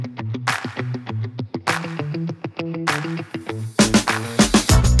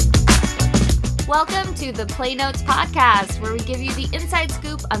Welcome to the Play Notes podcast, where we give you the inside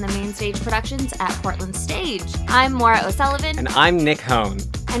scoop on the main stage productions at Portland Stage. I'm Maura O'Sullivan. And I'm Nick Hone.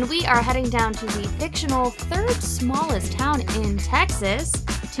 And we are heading down to the fictional third smallest town in Texas,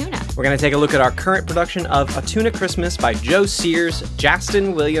 Tuna. We're going to take a look at our current production of A Tuna Christmas by Joe Sears,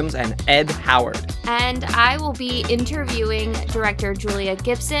 Justin Williams, and Ed Howard. And I will be interviewing director Julia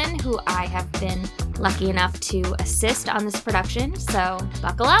Gibson, who I have been lucky enough to assist on this production, so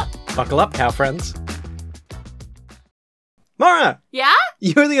buckle up. Buckle up, cow friends. Maura! Yeah?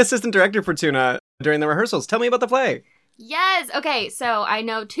 You were the assistant director for Tuna during the rehearsals. Tell me about the play. Yes. Okay, so I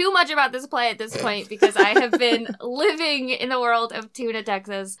know too much about this play at this point because I have been living in the world of Tuna,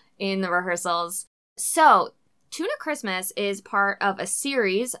 Texas in the rehearsals. So, Tuna Christmas is part of a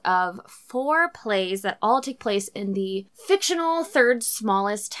series of 4 plays that all take place in the fictional third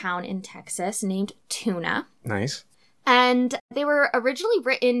smallest town in Texas named Tuna. Nice. And they were originally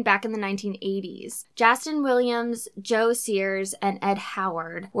written back in the 1980s. Justin Williams, Joe Sears, and Ed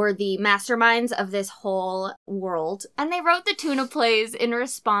Howard were the masterminds of this whole world. And they wrote the Tuna plays in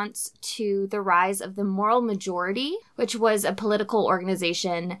response to the rise of the Moral Majority, which was a political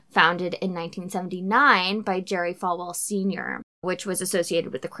organization founded in 1979 by Jerry Falwell Sr., which was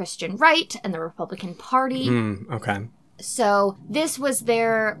associated with the Christian right and the Republican Party. Okay. So this was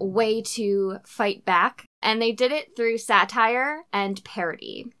their way to fight back. And they did it through satire and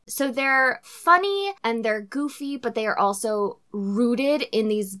parody. So they're funny and they're goofy, but they are also rooted in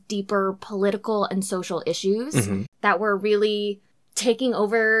these deeper political and social issues that were really taking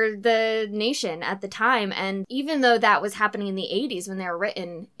over the nation at the time. And even though that was happening in the 80s when they were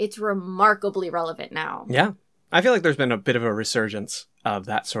written, it's remarkably relevant now. Yeah. I feel like there's been a bit of a resurgence of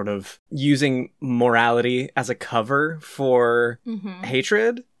that sort of using morality as a cover for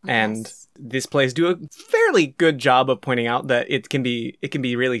hatred. And Yes. these plays do a fairly good job of pointing out that it can be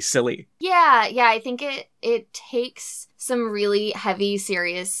really silly. Yeah, I think it takes some really heavy,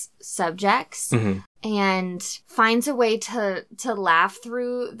 serious subjects and finds a way to laugh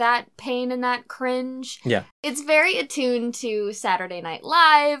through that pain and that cringe. Yeah. It's very attuned to Saturday Night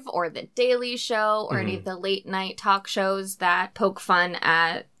Live or The Daily Show or any of the late night talk shows that poke fun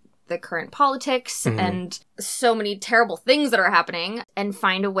at the current politics and so many terrible things that are happening and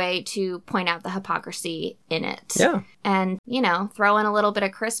find a way to point out the hypocrisy in it. Yeah. And, throw in a little bit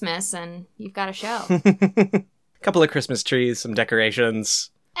of Christmas and you've got a show. A couple of Christmas trees, some decorations.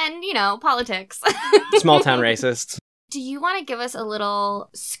 And, politics. Small town racists. Do you want to give us a little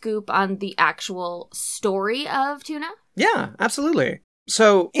scoop on the actual story of Tuna? Yeah, absolutely.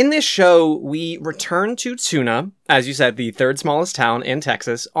 So in this show, we return to Tuna, as you said, the third smallest town in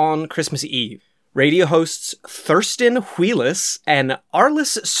Texas, on Christmas Eve. Radio hosts Thurston Wheelis and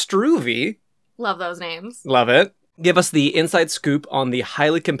Arliss Struve, Love those names. love it, give us the inside scoop on the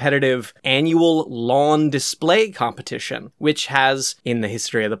highly competitive annual lawn display competition, which has, in the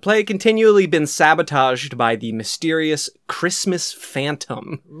history of the play, continually been sabotaged by the mysterious Christmas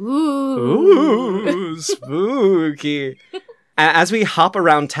Phantom. Ooh, spooky. As we hop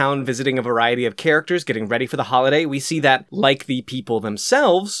around town visiting a variety of characters getting ready for the holiday, we see that, like the people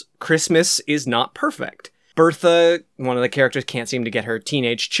themselves, Christmas is not perfect. Bertha, one of the characters, can't seem to get her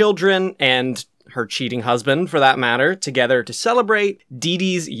teenage children, and her cheating husband, for that matter, together to celebrate. Dee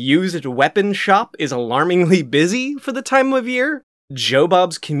Dee's used weapon shop is alarmingly busy for the time of year. Joe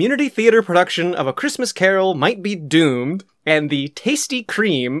Bob's community theater production of A Christmas Carol might be doomed, and the Tasty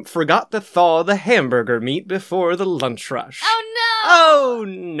Cream forgot to thaw the hamburger meat before the lunch rush. Oh, no! Oh,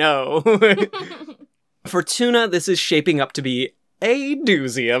 no. For Tuna, this is shaping up to be a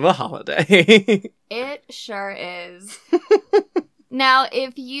doozy of a holiday. It sure is. Now,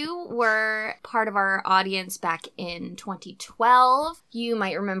 if you were part of our audience back in 2012, you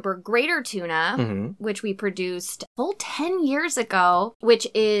might remember Greater Tuna, which we produced a full 10 years ago, which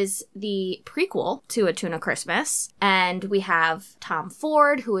is the prequel to A Tuna Christmas. And we have Tom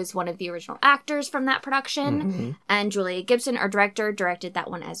Ford, who is one of the original actors from that production, and Julia Gibson, our director, directed that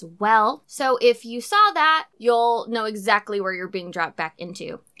one as well. So if you saw that, you'll know exactly where you're being dropped back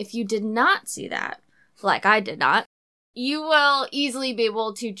into. If you did not see that, like I did not, you will easily be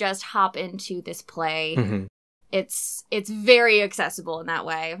able to just hop into this play. It's very accessible in that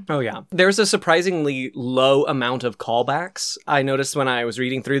way. Oh, yeah. There's a surprisingly low amount of callbacks. I noticed when I was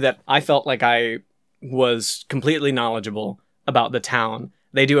reading through that I felt like I was completely knowledgeable about the town.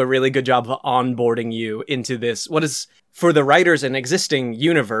 They do a really good job of onboarding you into this, what is, for the writers, an existing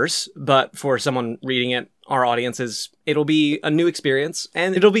universe, but for someone reading it, our audiences, it'll be a new experience,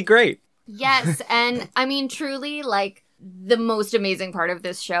 and it'll be great. Yes, and I mean, truly, like, the most amazing part of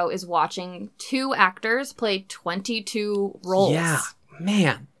this show is watching 2 actors play 22 roles. Yeah,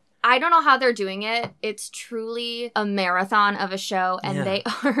 man. I don't know how they're doing it. It's truly a marathon of a show, and they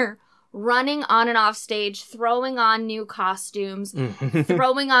are running on and off stage, throwing on new costumes,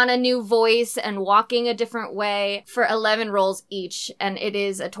 throwing on a new voice, and walking a different way for 11 roles each, and it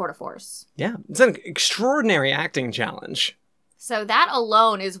is a tour de force. Yeah, it's an extraordinary acting challenge. So that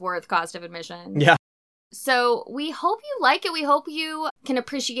alone is worth cost of admission. Yeah. So we hope you like it. We hope you can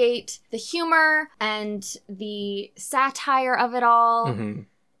appreciate the humor and the satire of it all. Mm-hmm.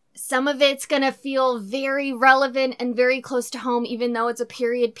 Some of it's going to feel very relevant and very close to home, even though it's a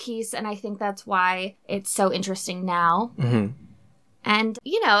period piece. And I think that's why it's so interesting now. Mm-hmm. And,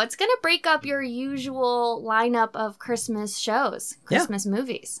 it's going to break up your usual lineup of Christmas shows, Christmas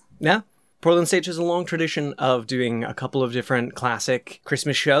movies. Yeah. Portland Stage has a long tradition of doing a couple of different classic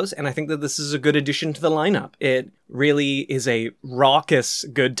Christmas shows, and I think that this is a good addition to the lineup. It really is a raucous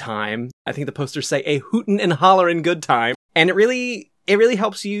good time. I think the posters say a hootin' and hollerin' good time. And it really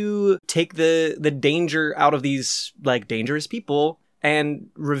helps you take the danger out of these, dangerous people and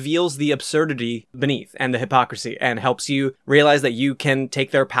reveals the absurdity beneath and the hypocrisy and helps you realize that you can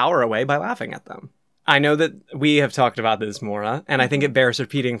take their power away by laughing at them. I know that we have talked about this, Maura, and I think it bears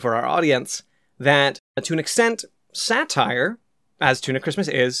repeating for our audience that, to an extent, satire, as Tuna Christmas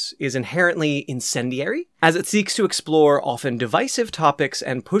is inherently incendiary, as it seeks to explore often divisive topics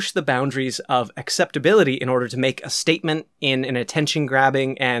and push the boundaries of acceptability in order to make a statement in an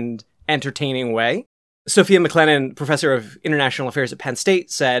attention-grabbing and entertaining way. Sophia McLennan, professor of international affairs at Penn State,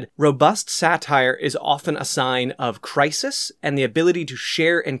 said, "Robust satire is often a sign of crisis, and the ability to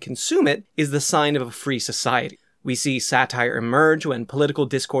share and consume it is the sign of a free society. We see satire emerge when political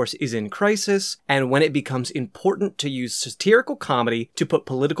discourse is in crisis, and when it becomes important to use satirical comedy to put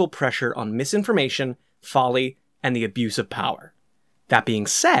political pressure on misinformation, folly, and the abuse of power." That being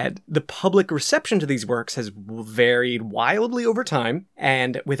said, the public reception to these works has varied wildly over time,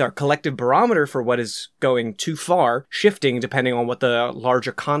 and with our collective barometer for what is going too far, shifting depending on what the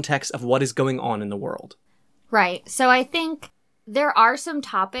larger context of what is going on in the world. Right. So I think there are some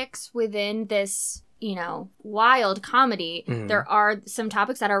topics within this, wild comedy. Mm-hmm. There are some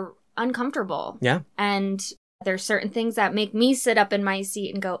topics that are uncomfortable. Yeah. And there's certain things that make me sit up in my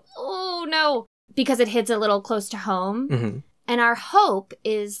seat and go, oh no, because it hits a little close to home. Mm-hmm. And our hope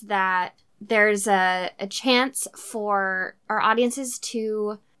is that there's a chance for our audiences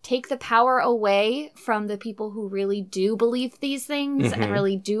to take the power away from the people who really do believe these things and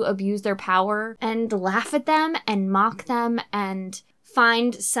really do abuse their power and laugh at them and mock them and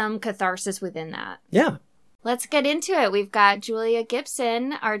find some catharsis within that. Yeah. Let's get into it. We've got Julia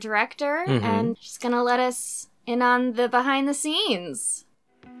Gibson, our director, and she's going to let us in on the behind the scenes.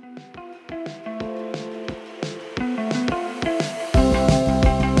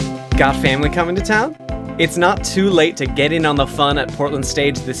 Got family coming to town? It's not too late to get in on the fun at Portland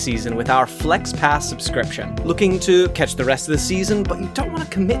Stage this season with our Flex Pass subscription. Looking to catch the rest of the season, but you don't want to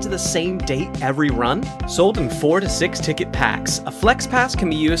commit to the same date every run? Sold in 4 to 6 ticket packs, a Flex Pass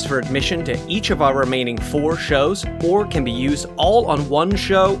can be used for admission to each of our remaining 4 shows, or can be used all on one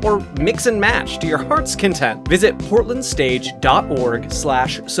show, or mix and match to your heart's content. Visit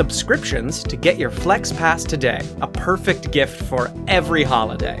portlandstage.org/subscriptions to get your Flex Pass today. A perfect gift for every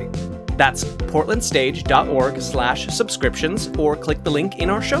holiday. That's portlandstage.org/subscriptions, or click the link in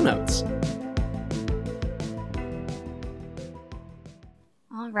our show notes.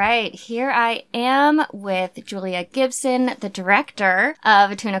 All right, here I am with Julia Gibson, the director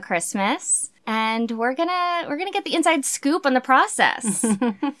of Tuna Christmas, and we're gonna get the inside scoop on the process.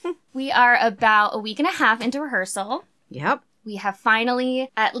 We are about a week and a half into rehearsal. Yep. We have finally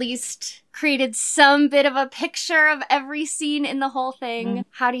at least created some bit of a picture of every scene in the whole thing.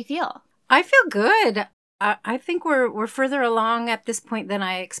 How do you feel? I feel good. I think we're further along at this point than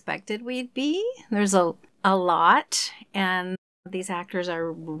I expected we'd be. There's a lot, and these actors are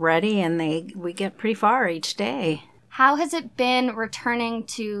ready, and we get pretty far each day. How has it been returning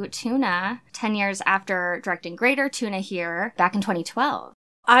to Tuna 10 years after directing Greater Tuna here back in 2012?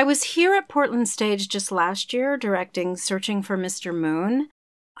 I was here at Portland Stage just last year directing Searching for Mr. Moon.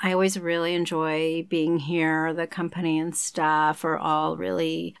 I always really enjoy being here. The company and staff are all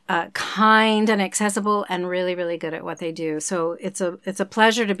really kind and accessible and really, really good at what they do. So it's a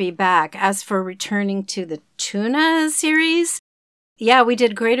pleasure to be back. As for returning to the Tuna series, yeah, we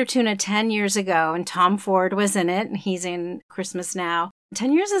did Greater Tuna 10 years ago, and Tom Ford was in it, and he's in Christmas now.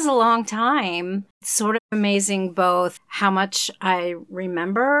 10 years is a long time. It's sort of amazing both how much I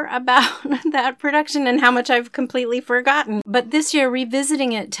remember about that production and how much I've completely forgotten. But this year,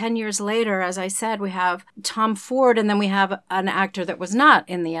 revisiting it 10 years later, as I said, we have Tom Ford, and then we have an actor that was not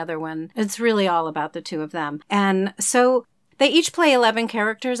in the other one. It's really all about the two of them. And so They each play 11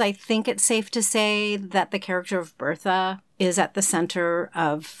 characters. I think it's safe to say that the character of Bertha is at the center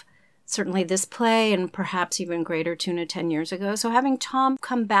of certainly this play and perhaps even Greater Tuna 10 years ago. So having Tom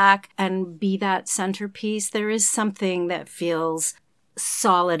come back and be that centerpiece, there is something that feels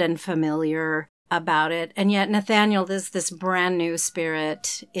solid and familiar about it. And yet Nathaniel is this brand new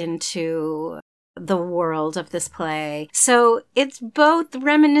spirit into the world of this play. So it's both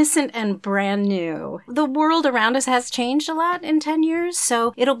reminiscent and brand new. The world around us has changed a lot in 10 years,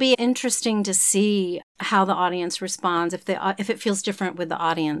 so it'll be interesting to see how the audience responds, if it feels different with the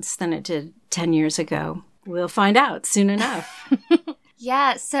audience than it did 10 years ago. We'll find out soon enough.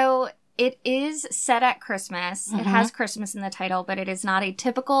 Yeah, so it is set at Christmas. Mm-hmm. It has Christmas in the title, but it is not a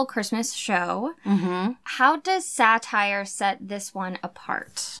typical Christmas show. Mm-hmm. How does satire set this one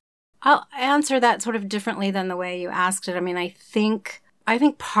apart? I'll answer that sort of differently than the way you asked it. I mean, I think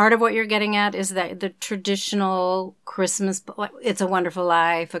part of what you're getting at is that the traditional Christmas, It's a Wonderful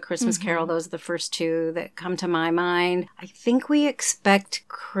Life, A Christmas mm-hmm. Carol, those are the first two that come to my mind. I think we expect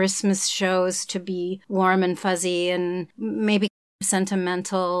Christmas shows to be warm and fuzzy and maybe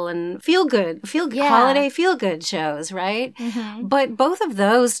sentimental and holiday feel-good shows, right? Mm-hmm. But both of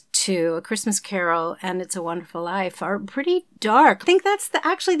those two, A Christmas Carol and It's a Wonderful Life, are pretty dark. I think that's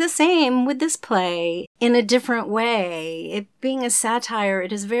actually the same with this play in a different way. It being a satire,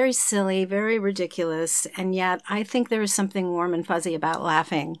 it is very silly, very ridiculous, and yet I think there is something warm and fuzzy about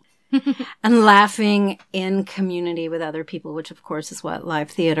laughing. And laughing in community with other people, which of course is what live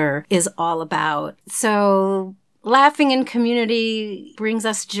theater is all about. So laughing in community brings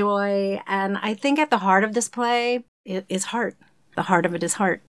us joy. And I think at the heart of this play is heart. The heart of it is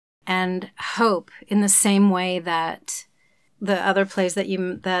heart. And hope, in the same way that the other plays that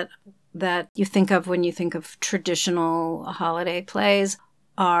you think of when you think of traditional holiday plays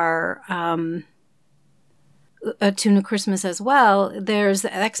are a Tuna Christmas as well. There's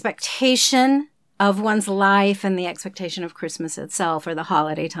the expectation of one's life and the expectation of Christmas itself, or the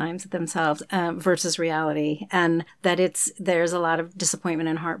holiday times themselves, versus reality. And that there's a lot of disappointment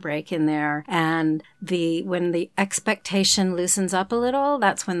and heartbreak in there. And when the expectation loosens up a little,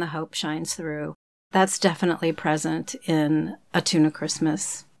 that's when the hope shines through. That's definitely present in A Tuna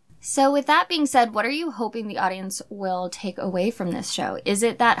Christmas. So with that being said, what are you hoping the audience will take away from this show? Is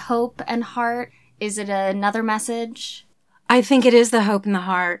it that hope and heart? Is it another message? I think it is the hope and the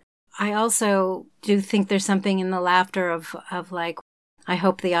heart. I also do think there's something in the laughter of like, I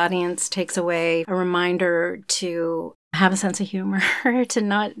hope the audience takes away a reminder to have a sense of humor, to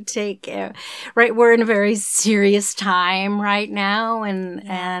not take, right, we're in a very serious time right now,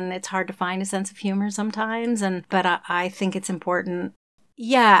 and it's hard to find a sense of humor sometimes, but I think it's important.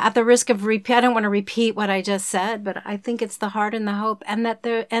 Yeah, at the risk of I don't want to repeat what I just said, but I think it's the heart and the hope, and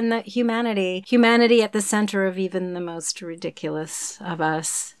the humanity at the center of even the most ridiculous of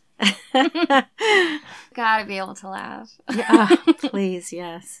us. Gotta be able to laugh. Please,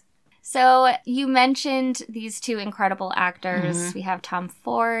 yes. So you mentioned these two incredible actors. Mm-hmm. We have Tom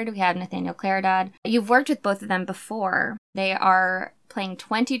Ford, we have Nathaniel Claridad. You've worked with both of them before. They are playing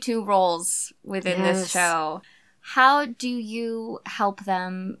 22 roles within this show. How do you help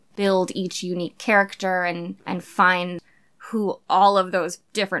them build each unique character and find who all of those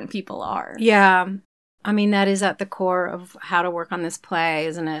different people are? Yeah. I mean, that is at the core of how to work on this play,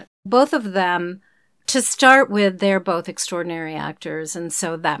 isn't it? Both of them, to start with, they're both extraordinary actors, and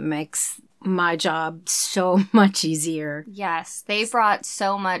so that makes my job so much easier. Yes, they brought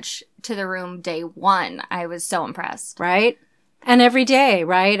so much to the room day one. I was so impressed. Right? And every day,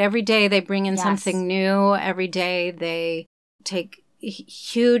 right? Every day they bring in something new. Every day they take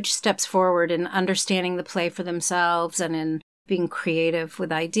huge steps forward in understanding the play for themselves and in being creative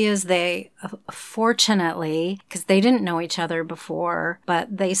with ideas. They, fortunately, because they didn't know each other before,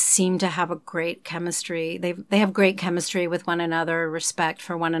 but they seem to have a great chemistry. They have great chemistry with one another, respect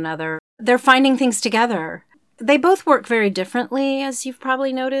for one another. They're finding things together. They both work very differently, as you've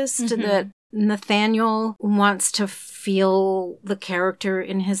probably noticed, mm-hmm. that Nathaniel wants to feel the character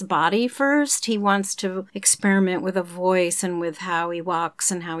in his body first. He wants to experiment with a voice and with how he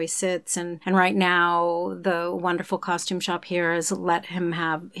walks and how he sits. And right now, the wonderful costume shop here has let him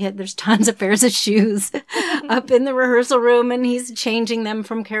there's tons of pairs of shoes up in the rehearsal room, and he's changing them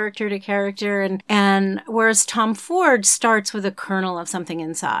from character to character. And whereas Tom Ford starts with a kernel of something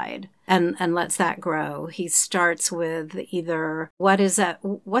inside. And lets that grow. He starts with either what's at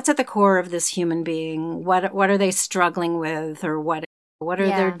the core of this human being? What are they struggling with, or what are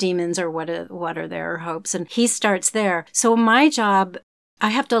their demons, or what are their hopes? And he starts there. So my job,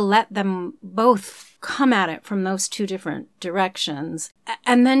 I have to let them both come at it from those two different directions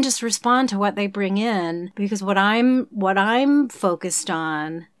and then just respond to what they bring in, because what I'm focused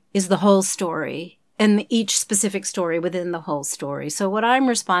on is the whole story and each specific story within the whole story. So what I'm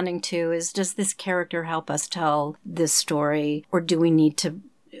responding to is, does this character help us tell this story, or do we need to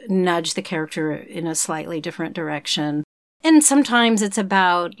nudge the character in a slightly different direction? And sometimes it's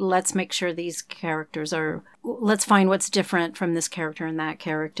about, let's make sure these characters let's find what's different from this character and that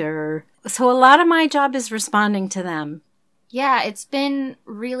character. So a lot of my job is responding to them. Yeah, it's been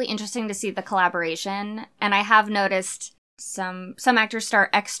really interesting to see the collaboration. And I have noticed some actors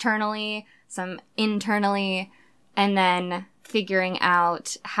start externally, some internally, and then figuring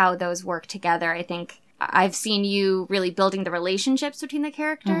out how those work together. I think I've seen you really building the relationships between the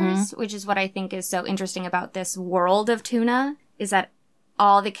characters, which is what I think is so interesting about this world of Tuna, is that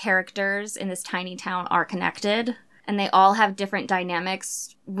all the characters in this tiny town are connected, and they all have different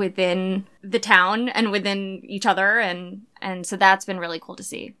dynamics within the town and within each other, and so that's been really cool to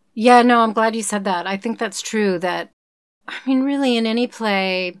see. Yeah, no, I'm glad you said that. I think that's true. That, I mean, really, in any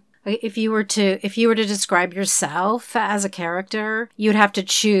play, if you were to describe yourself as a character, you'd have to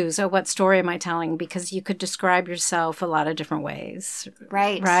choose, what story am I telling? Because you could describe yourself a lot of different ways.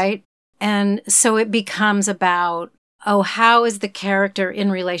 Right. Right? And so it becomes about, how is the character in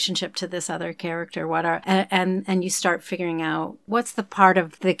relationship to this other character? And you start figuring out, what's the part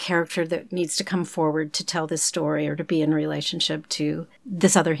of the character that needs to come forward to tell this story or to be in relationship to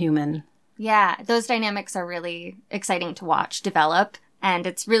this other human? Yeah, those dynamics are really exciting to watch develop. And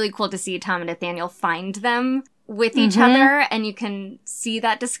it's really cool to see Tom and Nathaniel find them with each other, and you can see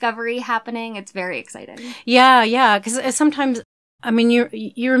that discovery happening. It's very exciting. Yeah, because sometimes, I mean,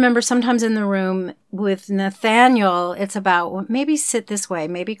 you remember sometimes in the room with Nathaniel, it's about, well, maybe sit this way,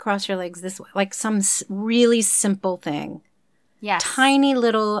 maybe cross your legs this way, like some really simple thing. Yes. Tiny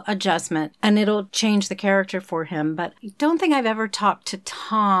little adjustment, and it'll change the character for him. But I don't think I've ever talked to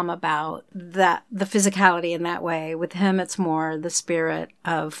Tom about that, the physicality in that way. With him, it's more the spirit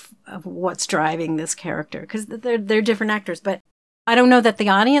of what's driving this character, because they're different actors. But I don't know that the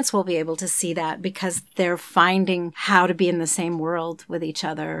audience will be able to see that, because they're finding how to be in the same world with each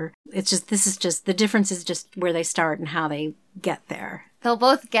other. The difference is just where they start and how they get there. They'll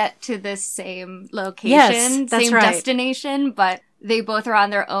both get to this same location, yes, that's same right. destination, but they both are on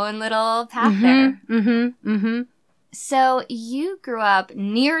their own little path there. So you grew up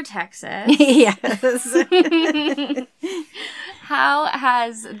near Texas. Yes. How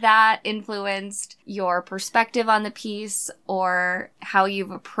has that influenced your perspective on the piece, or how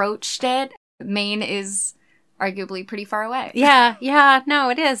you've approached it? Maine is arguably pretty far away. Yeah, no,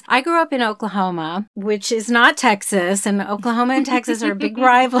 it is. I grew up in Oklahoma, which is not Texas, and Oklahoma and Texas are have big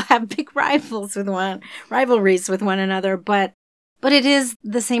rivalries with one another, but it is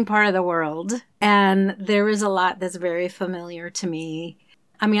the same part of the world, and there is a lot that's very familiar to me.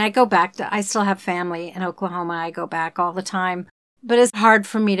 I mean, I still have family in Oklahoma. I go back all the time, but it's hard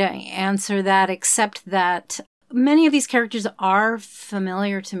for me to answer that, except that many of these characters are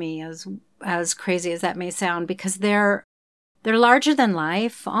familiar to me, as crazy as that may sound, because they're larger than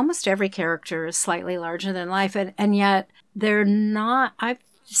life. Almost every character is slightly larger than life, and yet they're not. I've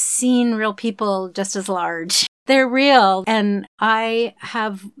seen real people just as large. They're real, and I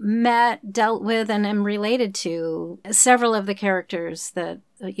have dealt with, and am related to several of the characters that,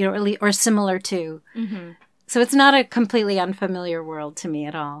 or similar to. Mm-hmm. So it's not a completely unfamiliar world to me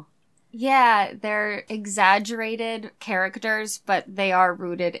at all. Yeah, they're exaggerated characters, but they are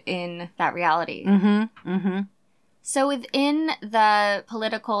rooted in that reality. So within the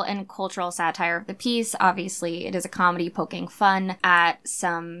political and cultural satire of the piece, obviously it is a comedy poking fun at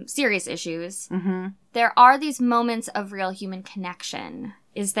some serious issues. There are these moments of real human connection.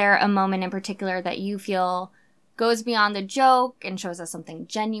 Is there a moment in particular that you feel goes beyond the joke and shows us something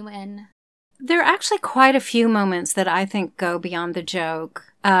genuine? There are actually quite a few moments that I think go beyond the joke.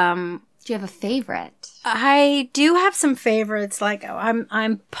 Do you have a favorite? I do have some favorites. Like,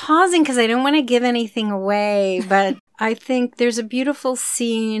 I'm pausing because I don't want to give anything away, but I think there's a beautiful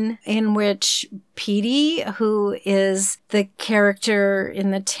scene in which Petey, who is the character in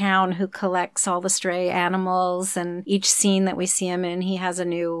the town who collects all the stray animals, and each scene that we see him in, he has a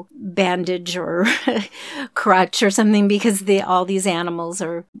new bandage or crutch or something, because all these animals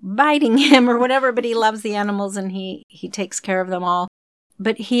are biting him or whatever, but he loves the animals and he takes care of them all.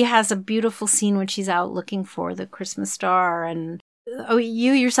 But he has a beautiful scene when she's out looking for the Christmas star. And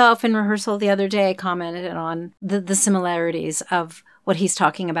you yourself in rehearsal the other day commented on the similarities of what he's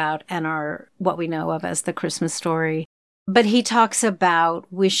talking about and what we know of as the Christmas story. But he talks about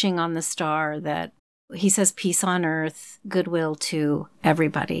wishing on the star that he says peace on earth, goodwill to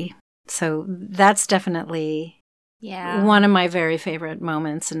everybody. So that's definitely one of my very favorite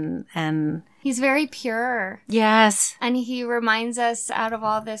moments. And he's very pure. Yes. And he reminds us, out of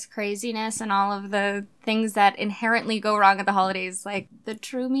all this craziness and all of the things that inherently go wrong at the holidays, like the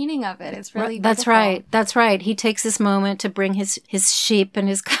true meaning of it. It's really That's beautiful. right. That's right. He takes this moment to bring his sheep and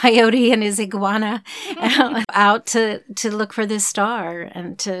his coyote and his iguana out to look for this star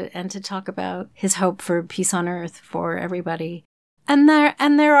and to talk about his hope for peace on earth for everybody. And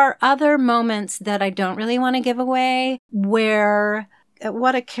there are other moments that I don't really want to give away where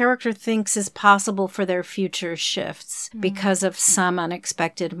what a character thinks is possible for their future shifts because of some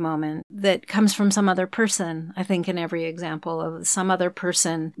unexpected moment that comes from some other person. I think in every example of some other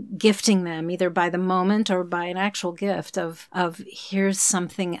person gifting them either by the moment or by an actual gift of here's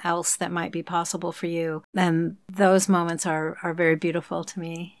something else that might be possible for you. And those moments are very beautiful to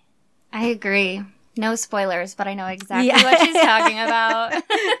me. I agree. No spoilers, but I know exactly what she's talking about.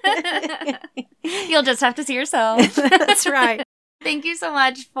 You'll just have to see yourself. That's right. Thank you so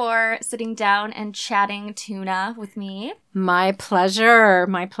much for sitting down and chatting tuna with me. My pleasure.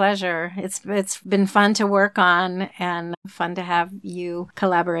 My pleasure. It's been fun to work on and fun to have you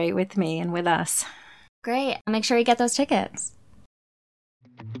collaborate with me and with us. Great. Make sure you get those tickets.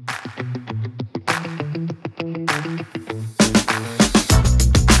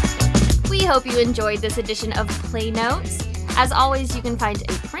 We hope you enjoyed this edition of Play Notes. As always, you can find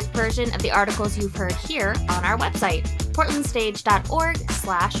a print version of the articles you've heard here on our website,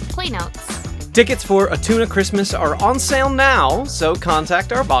 portlandstage.org/playnotes. Tickets for A Tuna Christmas are on sale now, so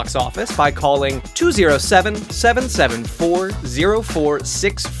contact our box office by calling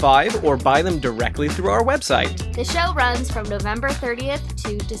 207-774-0465 or buy them directly through our website. The show runs from November 30th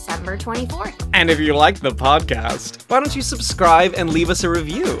to December 24th. And if you like the podcast, why don't you subscribe and leave us a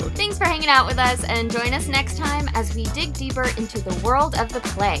review? Thanks for hanging out with us, and join us next time as we dig deeper into the world of the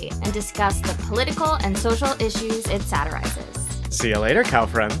play and discuss the political and social issues it satirizes. See you later, cow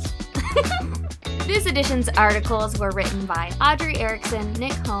friends. This edition's articles were written by Audrey Erickson,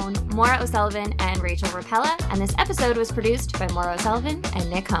 Nick Hone, Maura O'Sullivan, and Rachel Rapella, and this episode was produced by Maura O'Sullivan and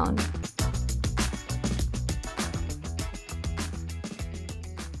Nick Hone.